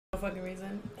No fucking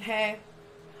reason. Hey,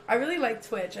 I really like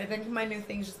Twitch. I think my new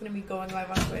thing's just gonna be going live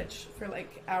on Twitch for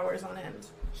like hours on end.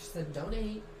 She said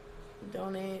donate.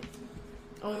 Donate.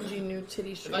 OMG new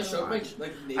titty stream. If I showed my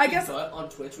like naked butt on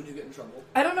Twitch, would you get in trouble?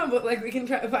 I don't know, but like we can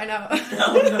try to find out.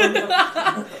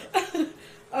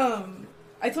 No.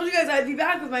 I told you guys I'd be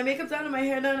back with my makeup done and my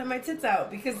hair done and my tits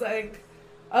out because like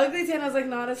ugly tan was like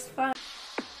not as fun.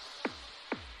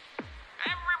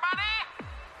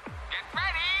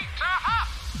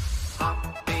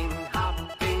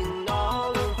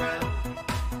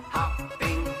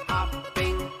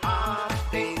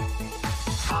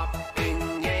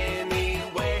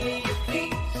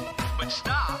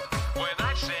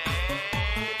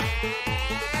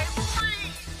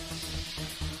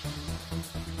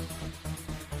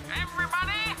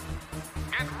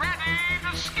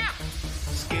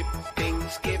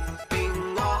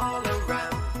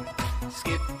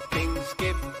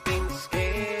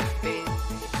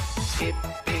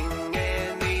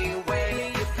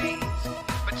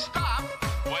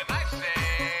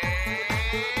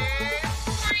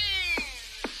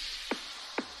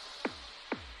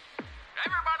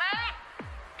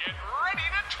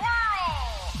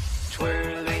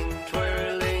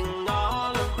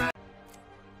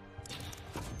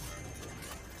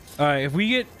 Alright, if we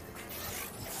get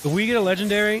a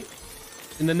legendary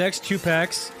in the next 2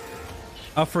 packs,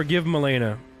 I'll forgive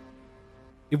Milena.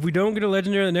 If we don't get a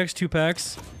legendary in the next 2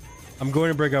 packs, I'm going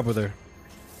to break up with her.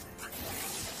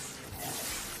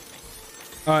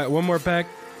 Alright, 1 more pack.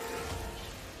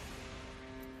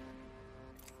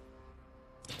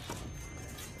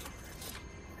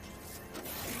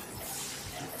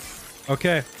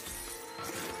 Okay.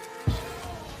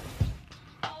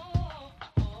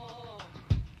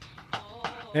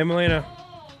 Hey, Milena.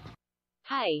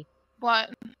 Hi.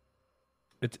 What?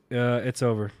 It's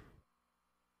over.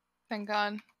 Thank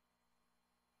God.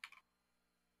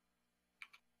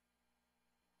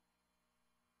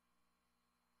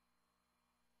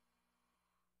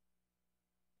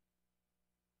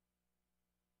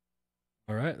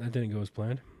 All right, that didn't go as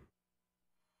planned.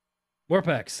 More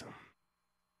packs.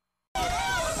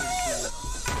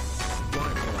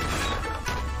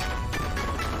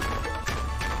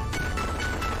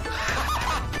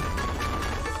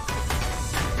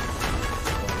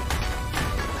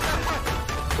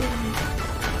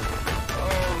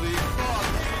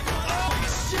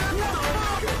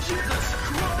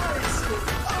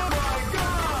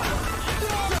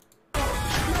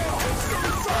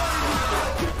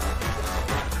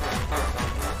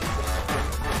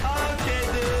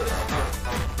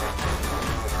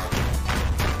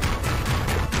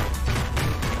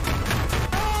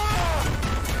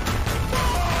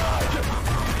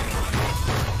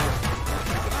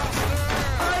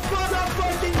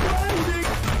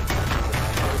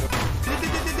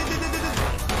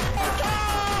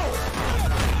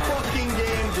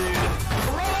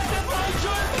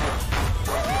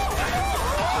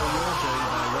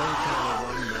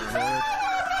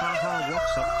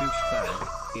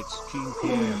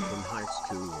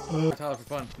 Tyler, for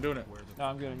fun. I'm doing it. No,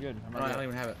 I'm good. I'm good. I don't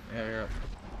even have it. Yeah, you're up.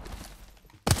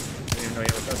 I didn't even know you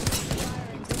had a custom.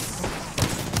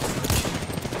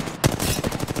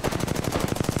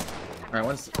 Alright,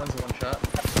 one's a one shot.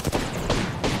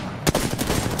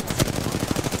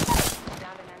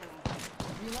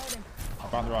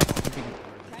 Found the rock.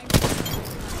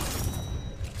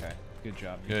 Okay, good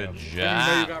job. Good job. I didn't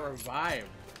know you got revived.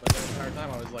 But the entire time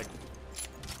I was like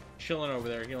chilling over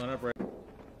there, healing up right.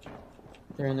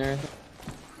 They're in there.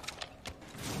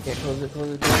 Okay, close it, close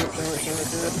it, throw it.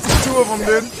 2 of them,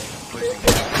 dude.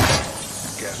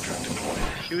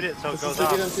 Shoot it so it goes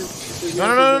off.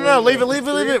 No, leave it.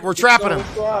 We're trapping him.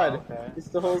 It's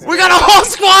the whole squad. We got a whole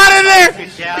squad in there.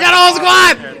 We got a whole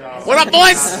squad. What up,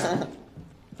 boys?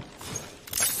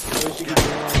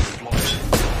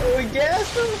 Oh, we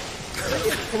gassed him.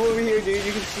 Come over here, dude.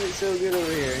 You can see it so good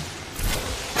over here.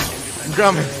 I'm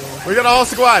coming. We got a whole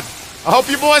squad. I hope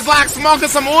you boys like smoking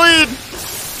some weed.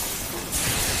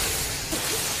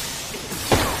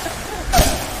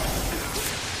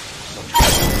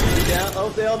 Yeah, oh,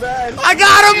 they all died. I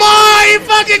got them all. Are you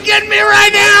fucking kidding me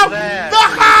right now? The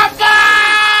hot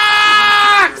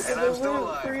box!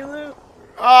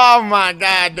 Oh my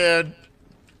god, dude.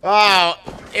 Oh,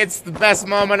 it's the best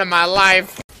moment of my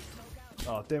life.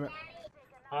 Oh, damn it.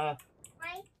 Why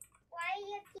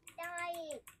you keep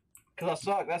dying? Cause I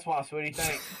suck, that's why, sweetie,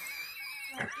 thanks.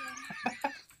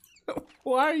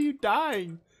 Why are you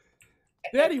dying?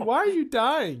 Daddy, why are you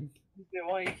dying?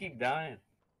 Why you keep dying?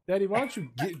 Daddy, why don't you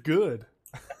get good?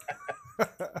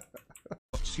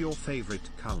 What's your favorite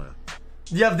color?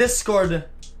 Do you have Discord?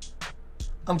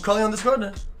 I'm calling on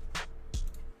Discord.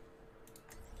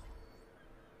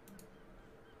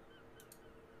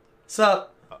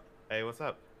 Sup? Hey, what's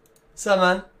up? Sup,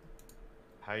 man?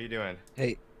 How you doing?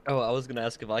 Hey. Oh, I was gonna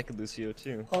ask if I could Lucio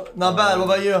too. Oh, not bad. What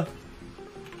about you?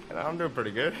 I'm doing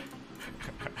pretty good.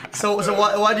 So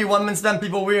why do you one-man slam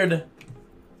people weird?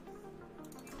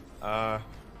 Because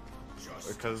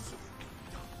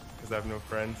I have no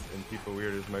friends and people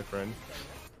weird is my friend.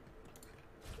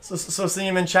 So seeing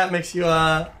him in chat makes you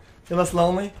feel less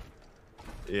lonely?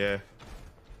 Yeah.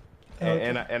 Okay.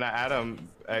 And I add him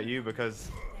at you because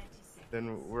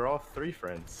then we're all 3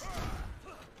 friends.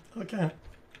 Okay.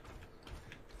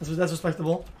 That's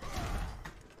respectable.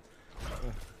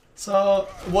 So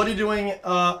what are you doing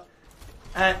at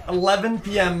 11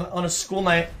 PM on a school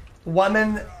night?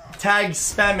 Women tag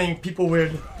spamming people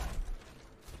weird.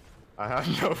 I have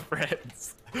no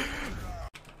friends. Taking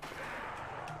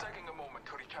a moment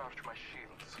to recharge my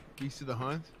shields. Geese to the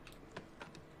hunt.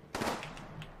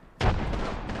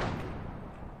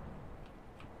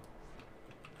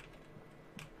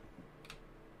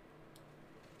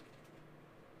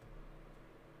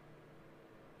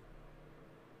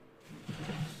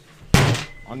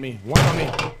 On me. One on me.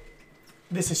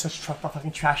 This is such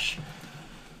fucking trash.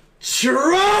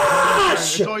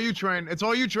 Trash! It's all you, Train. It's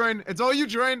all you, Train. It's all you,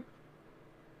 Train.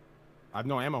 I have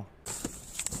no ammo.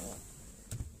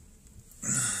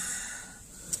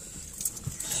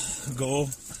 Go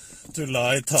to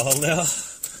La Italia.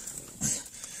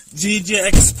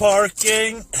 GGX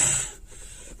parking.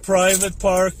 Private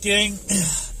parking.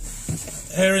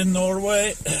 Here in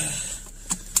Norway.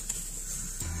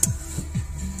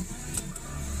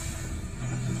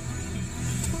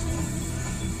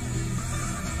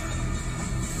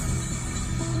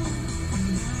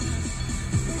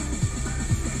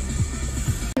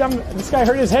 This guy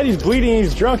hurt his head, he's bleeding,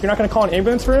 he's drunk. You're not gonna call an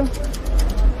ambulance for him?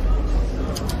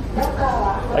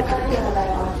 Like,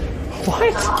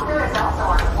 what?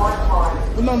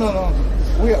 No.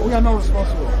 We are not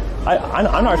responsible.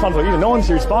 I'm not responsible either. No one's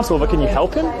responsible, but can you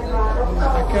help him?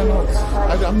 I cannot.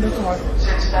 I'm not right.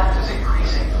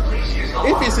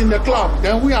 If he's in the club,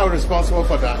 then we are responsible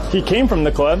for that. He came from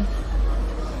the club.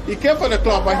 He came from the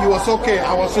club, but he was okay.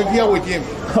 I was here with him.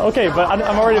 Okay, but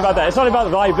I'm worried about that. It's not about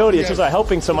the liability. It's just about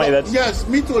helping somebody that's... Yes,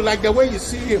 me too. Like the way you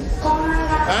see him.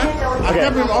 I Okay.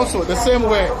 help him also the same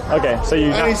way. Okay, so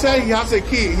you... And he said he has a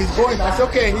key. He's going. I said,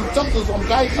 okay. He talked to some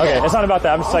guy. Okay, it's not about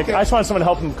that. I'm just like, I just want someone to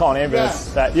help him call an ambulance.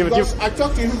 Yeah, That you, because I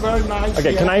talked to him very nice.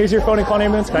 Okay, can I use your phone and call an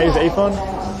ambulance? Can I use the A phone?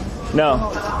 No.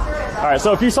 All right,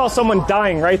 so if you saw someone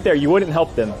dying right there, you wouldn't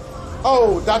help them.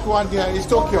 Oh, that one there is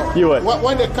Tokyo. You would.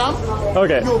 When they come,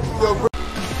 Okay.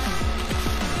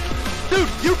 Dude,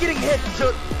 you getting hit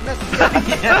to mess me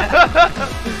up.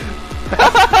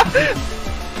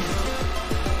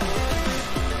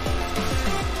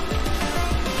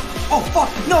 Oh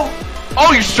fuck, no!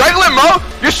 Oh, you're struggling, Mo?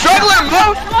 You're struggling,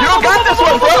 Mo? You don't got this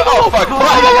one, bro! Oh, fuck.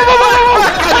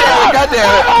 God damn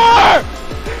it.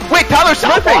 Wait, Tyler's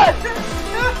smurfing!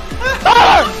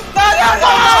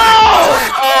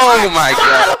 Oh my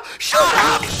god. Shut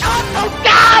up!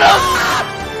 Got him!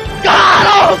 Got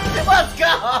him! Let's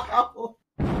go!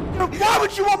 Dude, why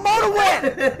would you want Mo to win?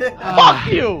 Fuck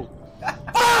you!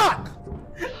 Fuck!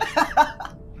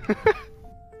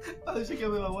 I should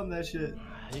can't believe I won that shit.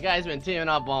 You guys been teaming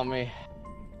up on me.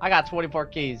 I got 24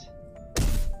 keys.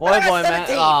 Boy, man.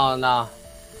 Oh, no.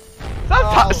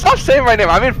 Stop saying my name.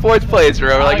 I'm in 4th place,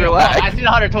 bro. Like, relax. I see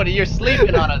 120. You're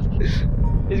sleeping on us.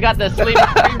 He's got the sleeping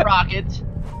 3 rockets.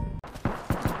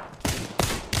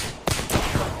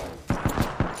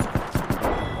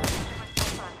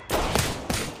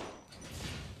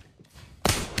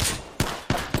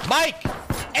 Mike!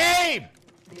 Aim!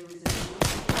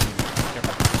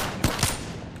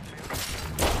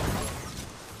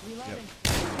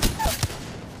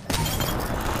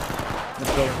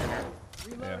 Let's go.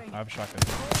 Yeah, I have a shotgun.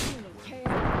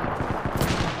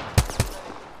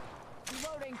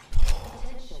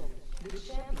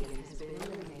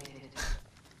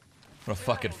 I'm gonna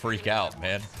fucking freak out,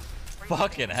 man.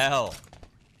 Fucking hell.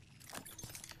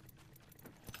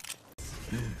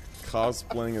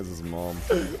 Cosplaying as his mom.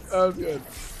 That was good.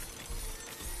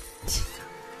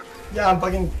 Yeah, I'm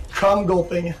fucking cum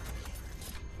gulping.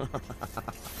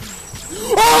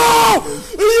 Oh!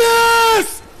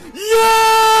 Yes!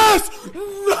 Yes!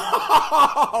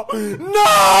 No!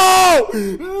 No!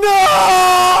 No!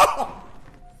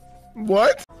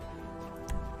 What?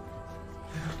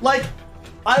 Like,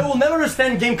 I will never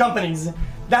understand game companies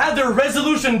that have their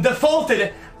resolution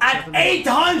defaulted at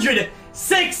 800,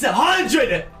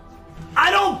 600. I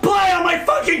don't play on my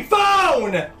fucking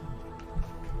phone!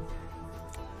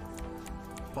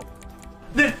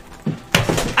 Dude,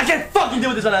 I can't fucking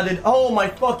do this one, dude. Oh my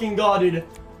fucking god, dude.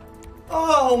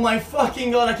 Oh my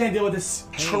fucking god, I can't deal with this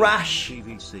trash.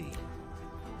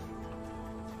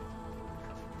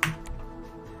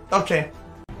 Okay.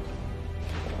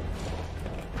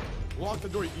 Block the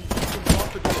door. You can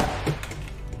block the door.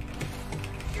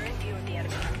 You're in view of the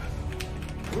enemy.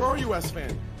 Where are you,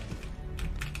 S-Fan?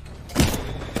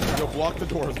 Yo, block the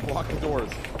doors. Block the doors.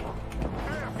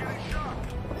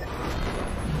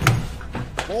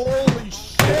 Holy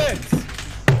shit!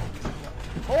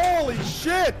 Holy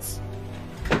shit!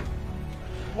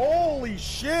 Holy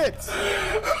shit!